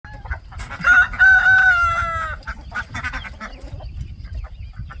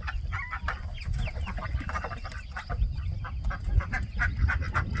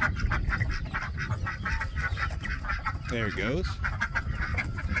it goes.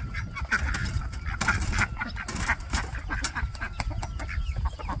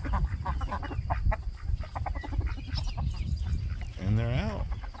 And they're out.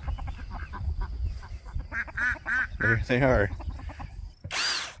 There they are.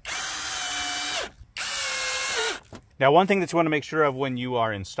 Now, one thing that you want to make sure of when you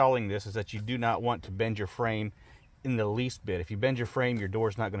are installing this is that you do not want to bend your frame in the least bit. If you bend your frame, your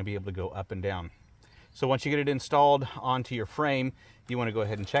door's not going to be able to go up and down. So once you get it installed onto your frame, you want to go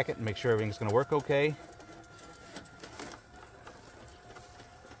ahead and check it and make sure everything's going to work okay.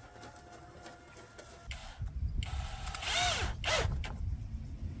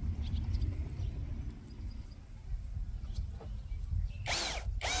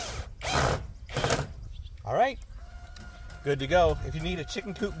 All right, good to go. If you need a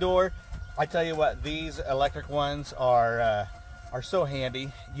chicken coop door, I tell you what, these electric ones are so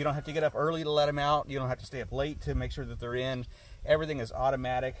handy. You don't have to get up early to let them out. You don't have to stay up late to make sure that they're in. Everything is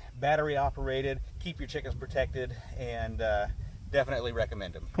automatic, battery operated, keep your chickens protected, and definitely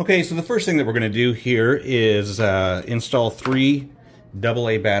recommend them. Okay, so the first thing that we're going to do here is install 3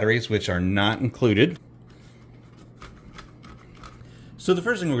 AA batteries, which are not included. So the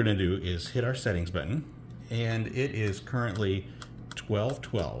first thing we're going to do is hit our settings button, and it is currently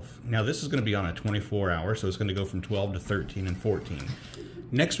 12:12. Now this is going to be on a 24-hour, so it's going to go from 12 to 13 and 14.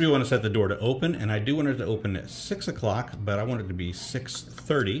 Next, we want to set the door to open, and I do want it to open at 6 o'clock, but I want it to be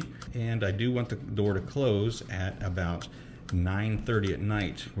 6:30, and I do want the door to close at about 9:30 at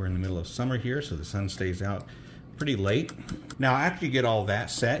night. We're in the middle of summer here, so the sun stays out pretty late. Now, after you get all that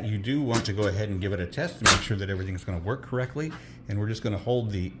set, you do want to go ahead and give it a test to make sure that everything's going to work correctly, and we're just going to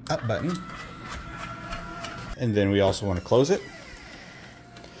hold the up button, and then we also want to close it.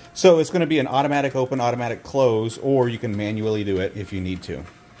 So it's going to be an automatic open, automatic close, or you can manually do it if you need to.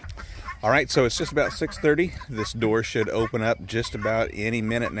 All right, so it's just about 6:30. This door should open up just about any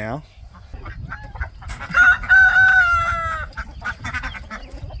minute now.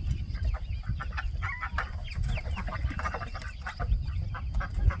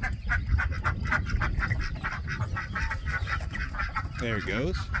 There it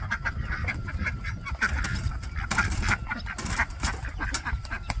goes.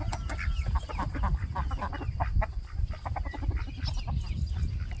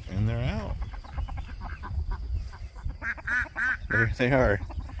 And they're out. There they are.